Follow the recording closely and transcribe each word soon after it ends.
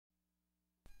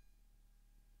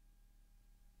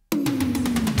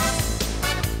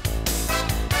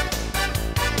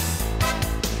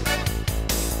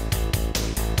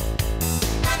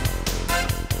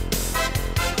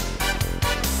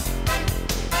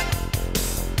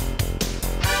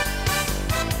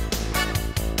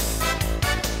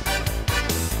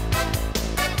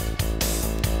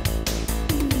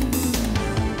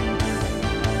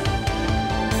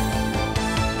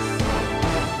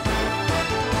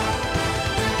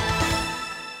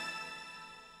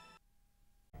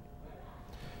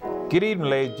Good evening,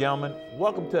 ladies and gentlemen.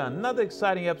 Welcome to another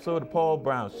exciting episode of the Paul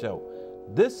Brown Show.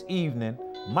 This evening,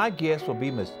 my guest will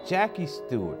be Miss Jackie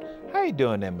Stewart. How you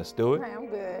doing there, Miss Stewart? Hi, I'm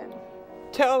good.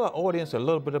 Tell the audience a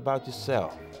little bit about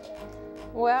yourself.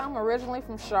 Well, I'm originally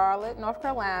from Charlotte, North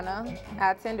Carolina.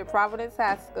 I attended Providence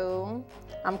High School.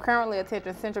 I'm currently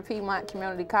attending Central Piedmont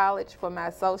Community College for my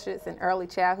associates in early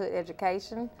childhood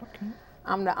education. Okay.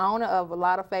 I'm the owner of a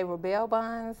lot of Favor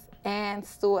Bailbonds and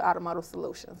Stewart Automotive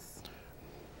Solutions.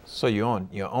 So you're on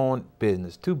your own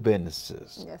business, two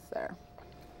businesses. Yes, sir.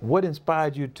 What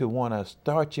inspired you to want to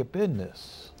start your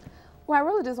business? Well, I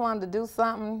really just wanted to do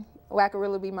something where I could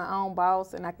really be my own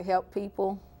boss and I could help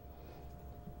people.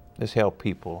 Let's help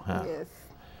people, huh? Yes.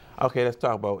 Okay, let's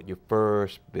talk about your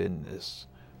first business,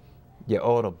 your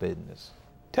auto business.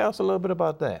 Tell us a little bit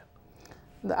about that.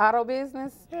 The auto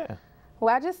business? Yeah.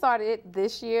 Well, I just started it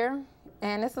this year,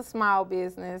 and it's a small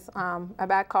business. I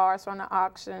buy cars from the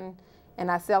auction, and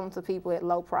I sell them to people at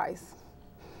low price.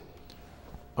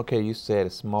 Okay, you said a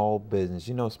small business.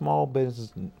 You know, small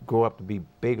businesses grow up to be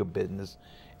bigger business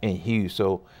and huge.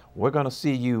 So we're going to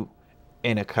see you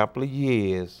in a couple of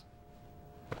years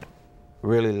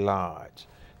really large.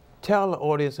 Tell the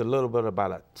audience a little bit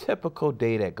about a typical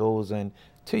day that goes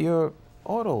into your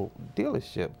auto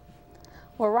dealership.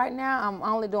 Well, right now I'm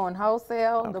only doing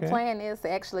wholesale. Okay. The plan is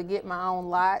to actually get my own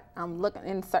lot. I'm looking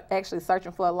and actually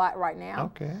searching for a lot right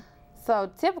now. Okay.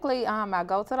 So typically I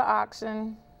go to the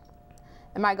auction.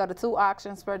 I might go to 2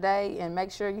 auctions per day and make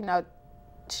sure,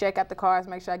 check out the cars,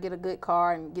 make sure I get a good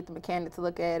car and get the mechanic to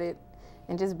look at it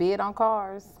and just bid on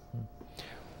cars.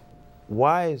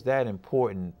 Why is that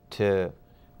important to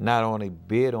not only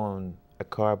bid on a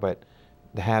car, but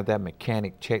to have that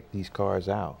mechanic check these cars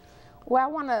out? Well, I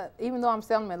want to, even though I'm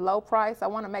selling them at low price, I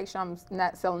want to make sure I'm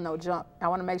not selling no junk. I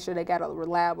want to make sure they got a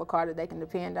reliable car that they can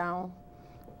depend on.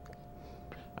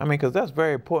 I mean, because that's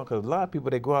very important, because a lot of people,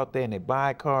 they go out there and they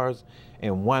buy cars,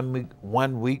 and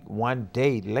one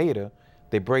day later,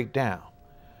 they break down.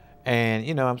 And,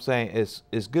 you know what I'm saying,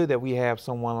 it's good that we have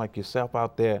someone like yourself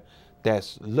out there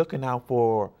that's looking out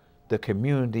for the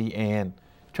community and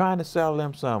trying to sell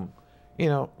them some,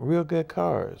 real good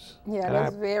cars. Yeah, And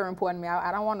that's very important to me.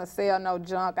 I don't want to sell no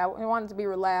junk. I want it to be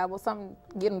reliable, something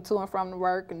get them to and from the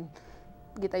work and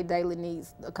get their daily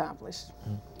needs accomplished.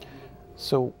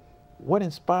 So what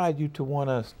inspired you to want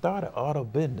to start an auto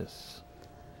business?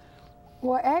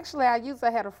 Well, actually, I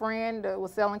had a friend that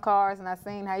was selling cars, and I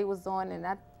seen how he was doing, and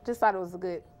I just thought it was a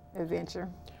good adventure.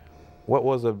 What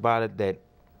was it about it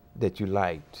that you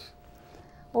liked?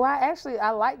 Well, I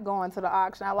like going to the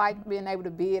auction. I like being able to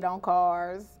bid on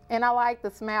cars, and I like the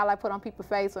smile I put on people's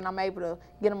face when I'm able to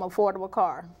get them an affordable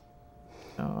car.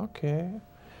 Oh, okay.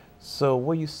 So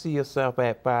where you see yourself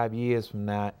at 5 years from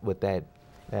now with that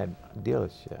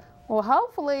dealership? Well,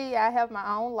 hopefully I have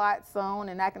my own lot soon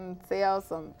and I can sell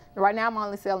some. Right now I'm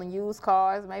only selling used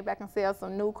cars. Maybe I can sell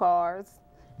some new cars,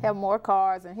 have more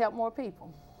cars, and help more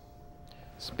people.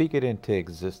 Speak it into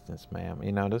existence, ma'am.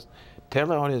 Just tell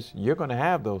the audience you're going to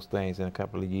have those things in a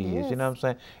couple of years. Yes. You know what I'm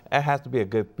saying? That has to be a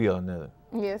good feeling.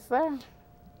 Yes, sir.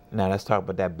 Now let's talk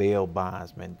about that bail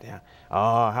bondsman.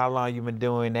 Oh, how long you been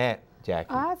doing that,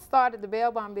 Jackie? I started the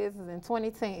bail bond business in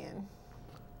 2010.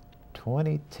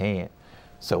 2010.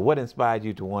 So what inspired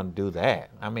you to want to do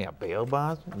that? I mean, a bail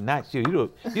bondsman? Not sure.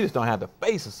 You just don't have the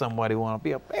face of somebody who want to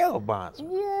be a bail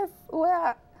bondsman. Yes,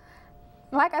 well,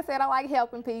 like I said, I like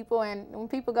helping people, and when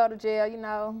people go to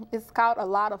jail, it's called a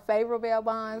lot of Favor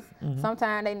Bailbonds.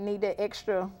 Sometimes they need that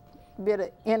extra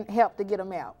bit of help to get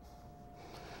them out.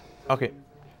 Okay,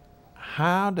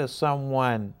 how does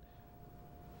someone,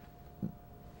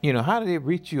 how do they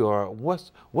reach you, or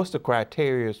what's the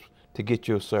criteria to get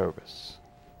your service?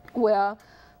 Well,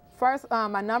 first,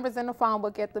 my number's in the phone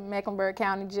book at the Mecklenburg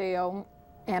County Jail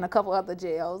and a couple other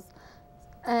jails.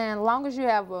 And as long as you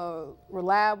have a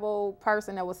reliable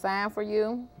person that will sign for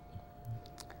you,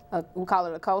 we call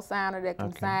it a co-signer that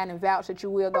can sign and vouch that you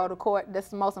will go to court. That's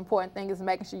the most important thing, is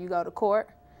making sure you go to court.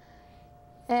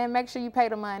 And make sure you pay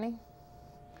the money.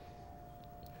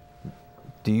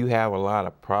 Do you have a lot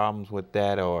of problems with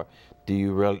that, or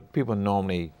people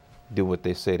normally do what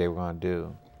they say they were going to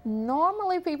do?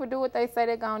 Normally people do what they say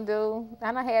they're going to do.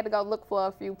 And I had to go look for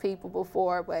a few people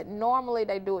before, but normally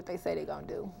they do what they say they're going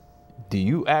to do. Do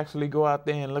you actually go out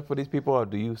there and look for these people, or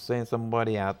do you send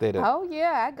somebody out there to... Oh,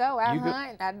 yeah, I go. I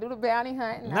hunt. I do the bounty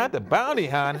hunt. Not the bounty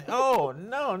hunt. Oh,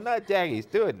 no, not Jackie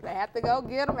Stewart. I have to go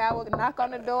get them. I will knock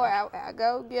on the door. I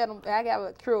go get them. I have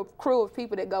a crew of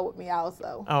people that go with me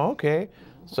also. Oh, okay.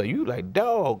 So you like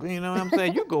dog, you know what I'm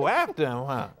saying? You go after them,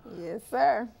 huh? Yes,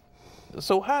 sir.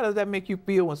 So how does that make you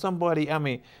feel when somebody,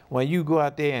 when you go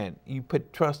out there and you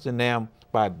put trust in them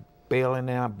by bailing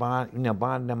them out,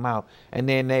 bonding them out, and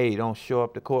then they don't show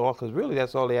up to court, because really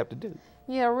that's all they have to do.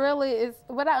 Yeah, really, it's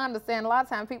what I understand. A lot of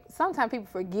times, sometimes people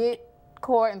forget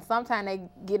court, and sometimes they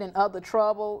get in other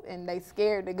trouble, and they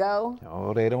scared to go.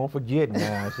 Oh, they don't forget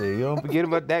now. See, you don't forget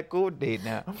about that court date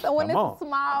now. So when it's a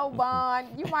small bond,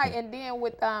 you might, and then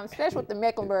with, especially with the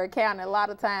Mecklenburg County, a lot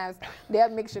of times they'll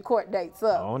mix your court dates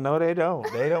up. Oh, no, they don't.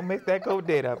 They don't mix that court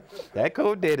date up. That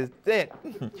court date is set.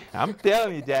 I'm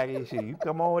telling you, Jackie, shit, you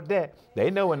come on with that.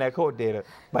 They know when that court date is.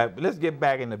 But let's get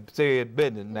back into serious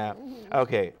business now.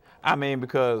 Okay, I mean,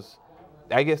 because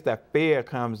I guess that fear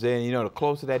comes in, the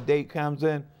closer that date comes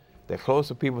in, the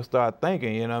closer people start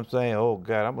thinking, you know what I'm saying? Oh,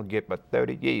 God, I'm going to get about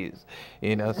 30 years,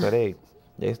 so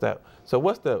they start. So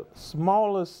what's the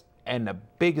smallest and the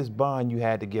biggest bond you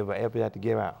ever had to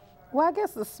give out? Well, I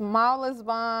guess the smallest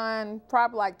bond,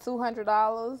 probably like $200,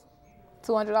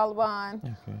 $200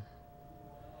 bond. Okay.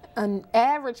 An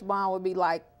average bond would be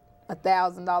like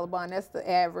 $1,000 bond. That's the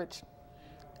average.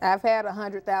 I've had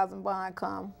 $100,000 bond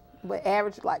come, but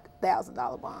average like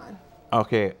 $1,000 bond.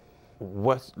 Okay,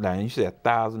 now you said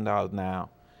 $1,000 now.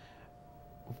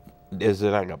 Is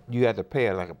it like you have to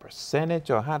pay like a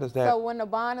percentage, or how does that? So when the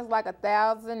bond is like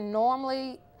 $1,000,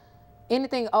 normally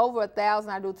anything over $1,000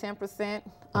 I do 10%.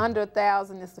 Under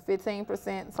 $1,000 is the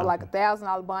 15%. So like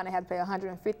 $1,000 bond they have to pay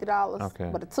 $150. Okay.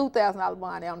 But a $2,000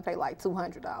 bond they only pay like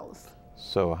 $200.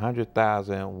 So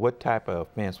 $100,000. What type of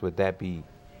offense would that be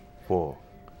for?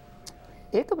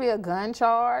 It could be a gun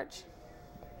charge.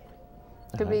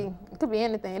 It could be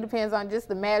anything. It depends on just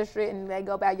the magistrate, and they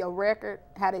go by your record,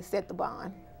 how they set the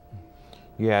bond.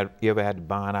 You ever had to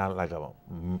bond out like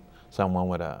someone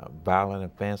with a violent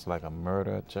offense, like a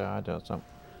murder charge or something?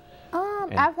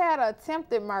 I've had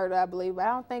attempted murder, I believe, but I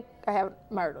don't think I have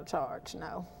a murder charge,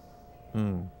 no.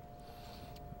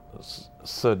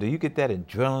 So do you get that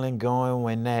adrenaline going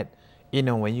when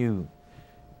when you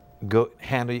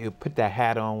put that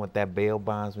hat on with that bail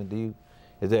bondsman?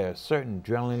 Is there a certain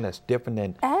adrenaline that's different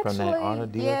than from that auto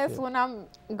dealership? Yes, when I'm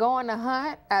going to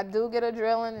hunt, I do get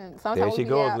adrenaline, and sometimes there she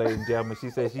goes, ladies and gentlemen.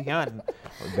 She says she hunting.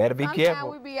 Better be careful.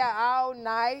 Sometimes we be out all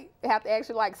night, have to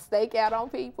actually like stake out on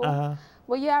people.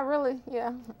 Well,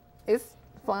 yeah, it's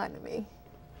fun to me.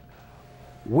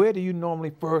 Where do you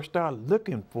normally first start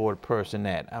looking for the person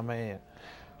at? I mean,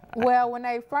 well, when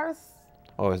they first.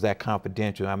 Or is that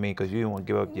confidential? I mean, because you don't want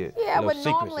to give up your but secrets.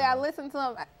 normally I listen to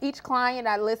them. Each client,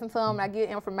 I listen to them. I get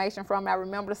information from them. I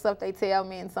remember the stuff they tell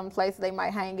me. In some places they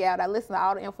might hang out. I listen to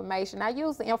all the information. I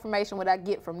use the information what I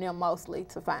get from them mostly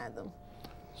to find them.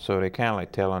 So they kind of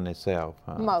like tell on themselves,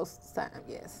 huh? Most time,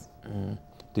 yes.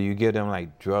 Do you give them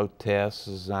like drug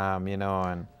tests,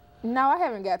 and? No, I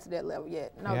haven't got to that level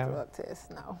yet. No drug tests,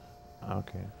 no.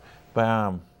 Okay,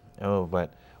 but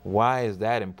why is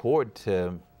that important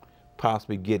to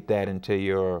possibly get that into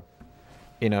your,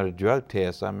 the drug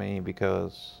test? I mean,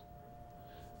 because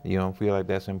you don't feel like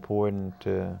that's important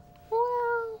to.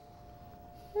 Well,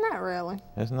 not really.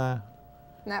 It's not.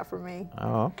 Not for me.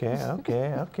 Oh, okay.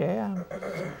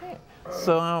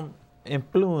 So,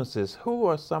 influences. Who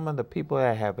are some of the people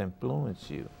that have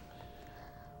influenced you?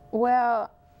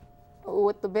 Well,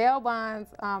 with the bail bonds,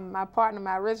 my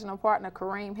original partner,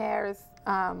 Kareem Harris,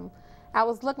 I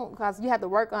was looking, because you had to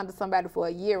work under somebody for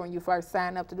a year when you first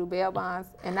signed up to do bail bonds,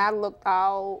 and I looked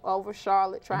all over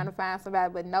Charlotte trying to find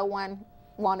somebody, but no one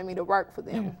wanted me to work for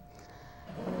them.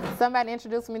 Somebody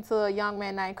introduced me to a young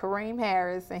man named Kareem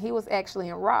Harris, and he was actually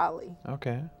in Raleigh.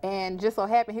 Okay. And just so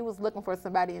happened he was looking for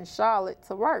somebody in Charlotte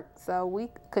to work. So we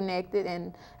connected,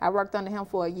 and I worked under him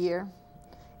for a year,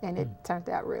 and it turned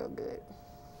out real good.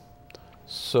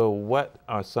 So what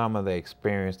are some of the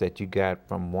experience that you got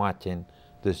from watching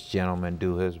this gentleman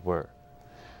do his work?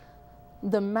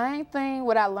 The main thing,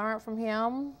 what I learned from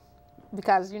him,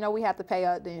 because, we have to pay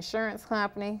the insurance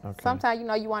company. Okay. Sometimes,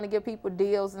 you want to give people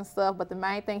deals and stuff, but the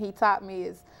main thing he taught me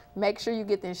is make sure you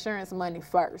get the insurance money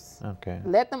first. Okay.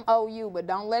 Let them owe you, but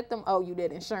don't let them owe you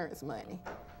that insurance money.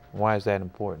 Why is that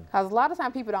important? Because a lot of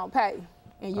times people don't pay,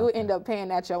 and you'll end up paying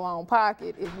out your own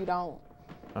pocket if you don't.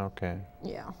 Okay.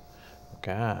 Yeah.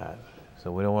 God.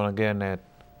 So we don't want to get in that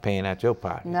paying out your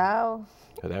pocket. No.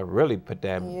 So that really put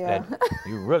that,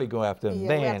 you really go after them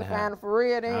then, we have to find it for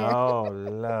real then. Oh,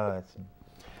 Lord.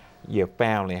 Your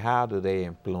family, how do they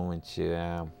influence you,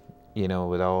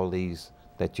 with all these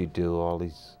that you do, all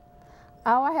these?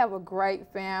 Oh, I have a great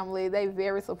family. They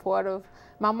very supportive.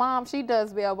 My mom, she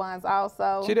does bail bonds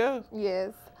also. She does?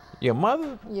 Yes. Your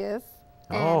mother? Yes.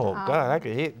 Oh, God, I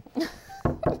could hit.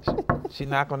 She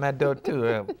knock on that door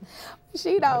too.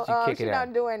 She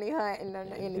don't do any hunting or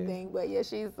anything, but yeah,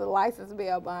 she's a licensed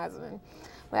bail bondsman.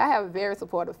 But I have a very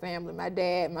supportive family. My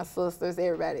dad, my sisters,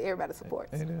 everybody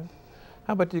supports. They do.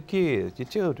 How about your kids, your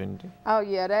children? Oh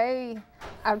yeah,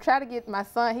 I'm trying to get my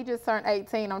son, he just turned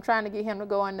 18. I'm trying to get him to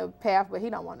go on the path, but he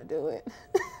don't want to do it.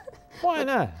 Why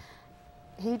not?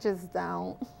 He just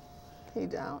don't. He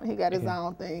don't. He got his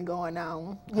own thing going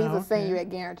on. He's a senior at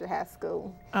Garringer High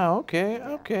School. Oh, okay,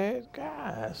 okay,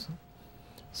 guys.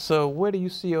 So where do you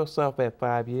see yourself at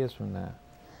 5 years from now?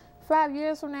 5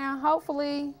 years from now,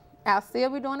 hopefully, I'll still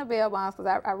be doing the bail bonds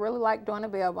because I really like doing the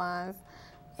bail bonds.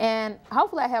 And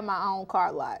hopefully I have my own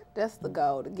car lot. That's the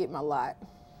goal, to get my lot.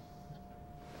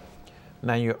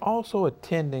 Now you're also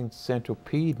attending Central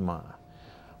Piedmont.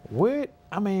 What's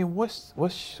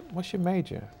your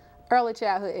major? Early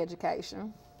childhood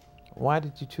education. Why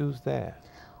did you choose that?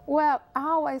 Well, I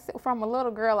always, from a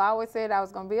little girl, I always said I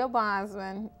was going to be a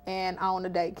bondsman and own a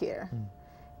daycare.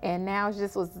 And now it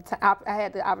just was I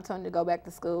had the opportunity to go back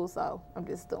to school, so I'm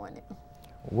just doing it.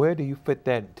 Where do you fit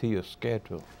that into your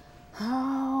schedule?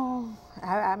 Oh,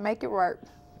 I make it work.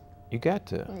 You got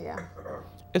to. Yeah.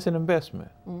 It's an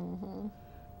investment.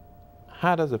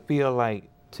 How does it feel like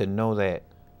to know that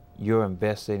you're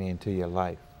investing into your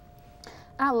life?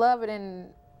 I love it, and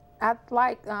I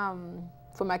like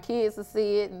for my kids to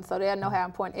see it, and so they'll know how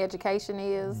important education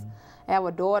is. I have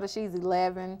a daughter, she's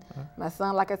 11. My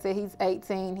son, like I said, he's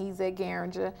 18, he's at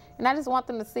Garringer. And I just want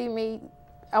them to see me.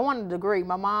 I want a degree.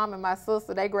 My mom and my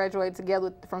sister, they graduated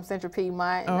together from Central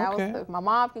Piedmont. And if my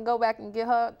mom can go back and get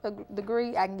her a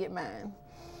degree, I can get mine.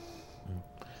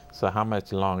 So how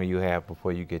much longer you have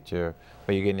before you get your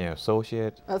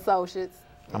associate? Associates.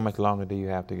 How much longer do you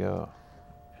have to go?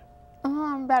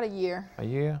 About a year. A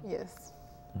year? Yes.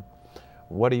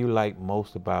 What do you like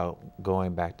most about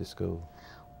going back to school?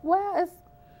 Well,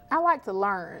 I like to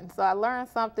learn. So I learn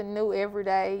something new every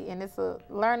day, and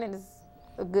learning is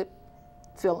a good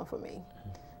feeling for me.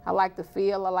 I like the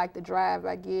feel, I like the drive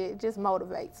I get. It just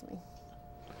motivates me.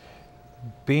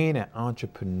 Being an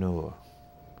entrepreneur,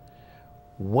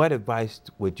 what advice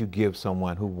would you give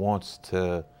someone who wants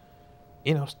to,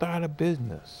 start a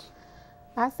business?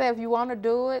 I say if you want to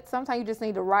do it, sometimes you just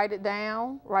need to write it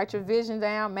down, write your vision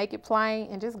down, make it plain,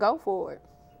 and just go for it.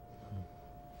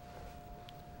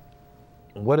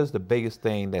 What is the biggest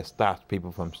thing that stops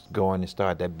people from going and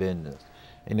start that business?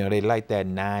 They like that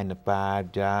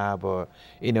 9-to-5 job, or,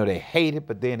 they hate it,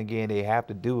 but then again, they have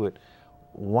to do it.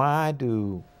 Why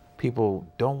do people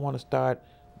don't want to start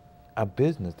a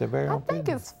business, their very own business? I think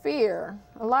it's fear.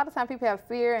 A lot of times people have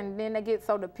fear, and then they get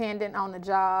so dependent on the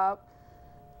job.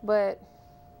 But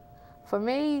for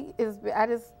me, I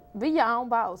just be your own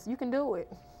boss. You can do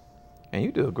it. And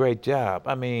you do a great job.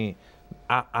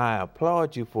 I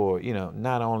applaud you for,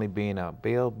 not only being a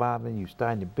bail bondsman, you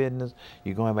starting your business,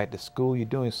 you're going back to school, you're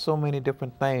doing so many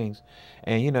different things.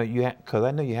 And, because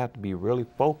I know you have to be really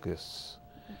focused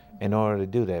in order to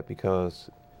do that, because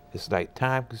it's like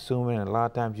time consuming, and a lot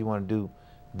of times you want to do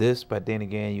this, but then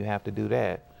again, you have to do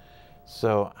that.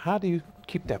 So how do you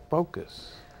keep that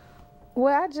focus?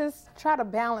 Well, I just try to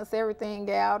balance everything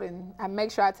out, and I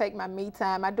make sure I take my me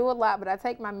time. I do a lot, but I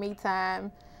take my me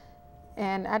time,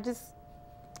 and I just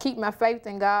keep my faith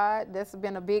in God. That's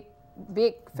been a big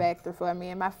factor for me,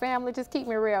 and my family just keep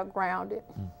me real grounded.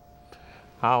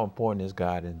 How important is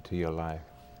God into your life?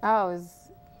 Oh,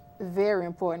 it's very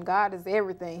important. God is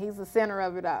everything. He's the center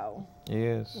of it all.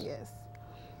 Yes. Yes.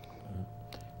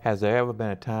 Has there ever been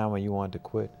a time when you wanted to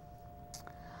quit?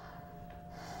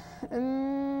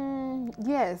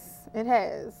 Yes, it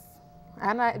has.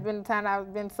 I've been a time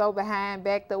I've been so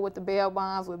backed up with the bail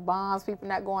bonds, with bonds, people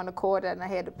not going to court, and I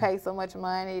had to pay so much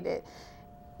money that,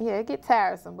 it gets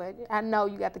tiresome, but I know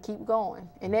you got to keep going.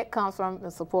 And that comes from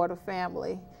the support of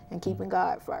family and keeping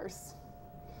God first.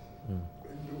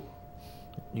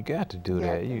 You got to do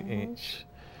that. You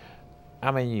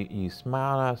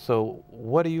smile. So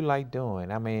what do you like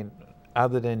doing?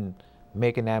 Other than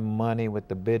making that money with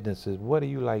the businesses, what do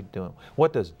you like doing?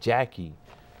 What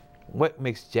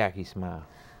makes Jackie smile?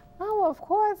 Oh, well, of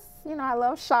course, I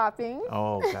love shopping.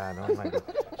 Oh, God, oh my God.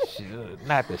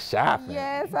 Not the shopping.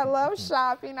 Yes, I love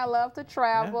shopping. I love to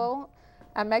travel.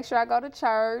 I make sure I go to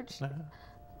church.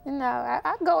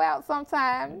 I go out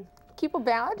sometime. Keep a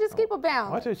balance. Just keep a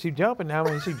balance. Watch her, she jumping now,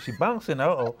 she bouncing.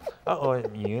 Uh-oh,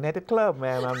 you ain't at the club,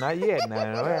 man. I'm not yet.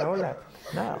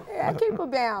 No. Yeah, keep a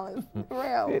balance.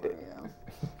 Real.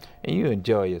 And you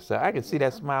enjoy yourself. I can see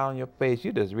that smile on your face.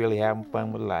 You just really having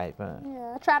fun with life, huh?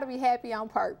 Yeah, I try to be happy on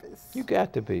purpose. You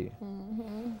got to be.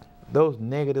 Those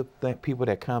negative people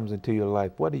that comes into your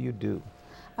life, what do you do?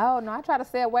 Oh, no, I try to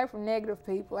stay away from negative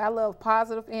people. I love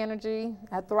positive energy.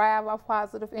 I thrive off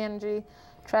positive energy.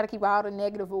 Try to keep all the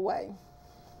negative away.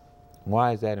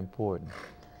 Why is that important?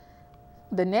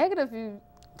 The negative,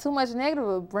 too much negative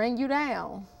will bring you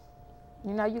down.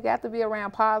 You know, you got to be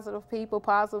around positive people,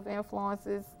 positive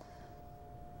influences.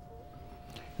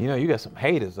 You know, you got some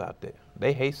haters out there.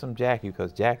 They hate some Jackie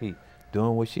because Jackie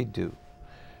doing what she do.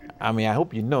 I mean, I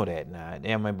hope you know that now.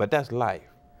 I mean, but that's life.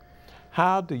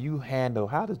 How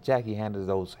does Jackie handle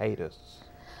those haters?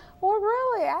 Well,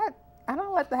 really, I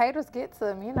don't let the haters get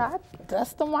to me. You know, I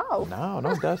dust them off. No,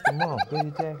 don't dust them off. Do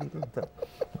you, Jackie?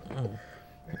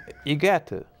 You got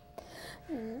to.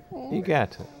 You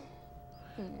got to.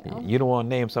 You don't want to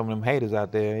name some of them haters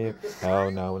out there. Oh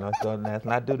no, let's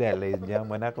not do that, ladies and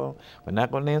gentlemen. We're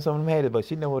not gonna name some of them haters, but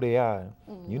she know who they are.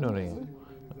 You know them.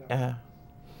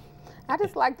 I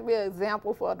just like to be an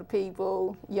example for the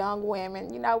people, young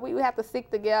women. You know, we have to stick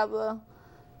together,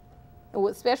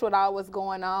 especially with all what's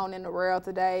going on in the world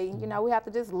today. You know, we have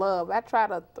to just love. I try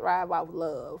to thrive off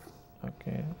love.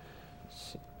 Okay.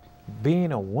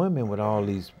 Being a woman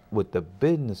with the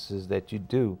businesses that you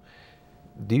do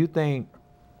you think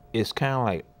it's kind of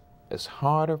like it's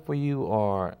harder for you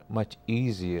or much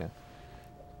easier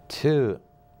to,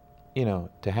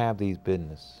 to have these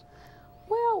businesses?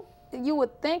 Well, you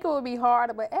would think it would be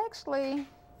harder, but actually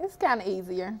it's kind of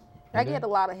easier. I get a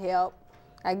lot of help.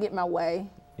 I get my way.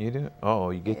 You do?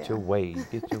 Oh, you get your way. You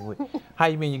get your way. How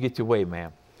you mean you get your way,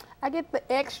 ma'am? I get the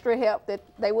extra help that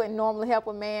they wouldn't normally help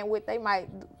a man with. They might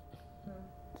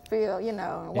feel,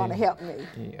 want to help me.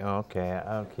 Yeah,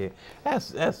 okay.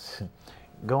 That's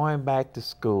going back to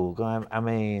school. I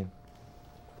mean,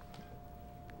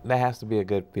 that has to be a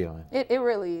good feeling. It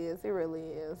really is. It really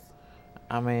is.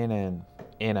 I mean,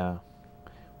 and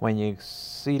when you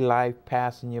see life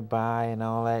passing you by and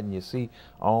all that, and you see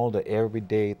all the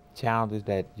everyday challenges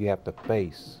that you have to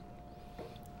face,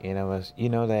 you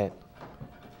know that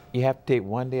you have to take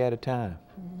one day at a time.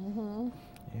 Mm-hmm.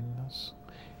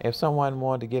 If someone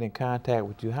wanted to get in contact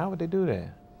with you, how would they do that?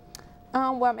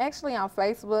 Well, I'm actually on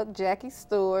Facebook, Jackie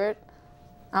Stewart.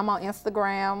 I'm on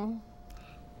Instagram,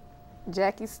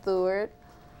 Jackie Stewart.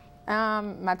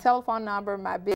 My telephone number, my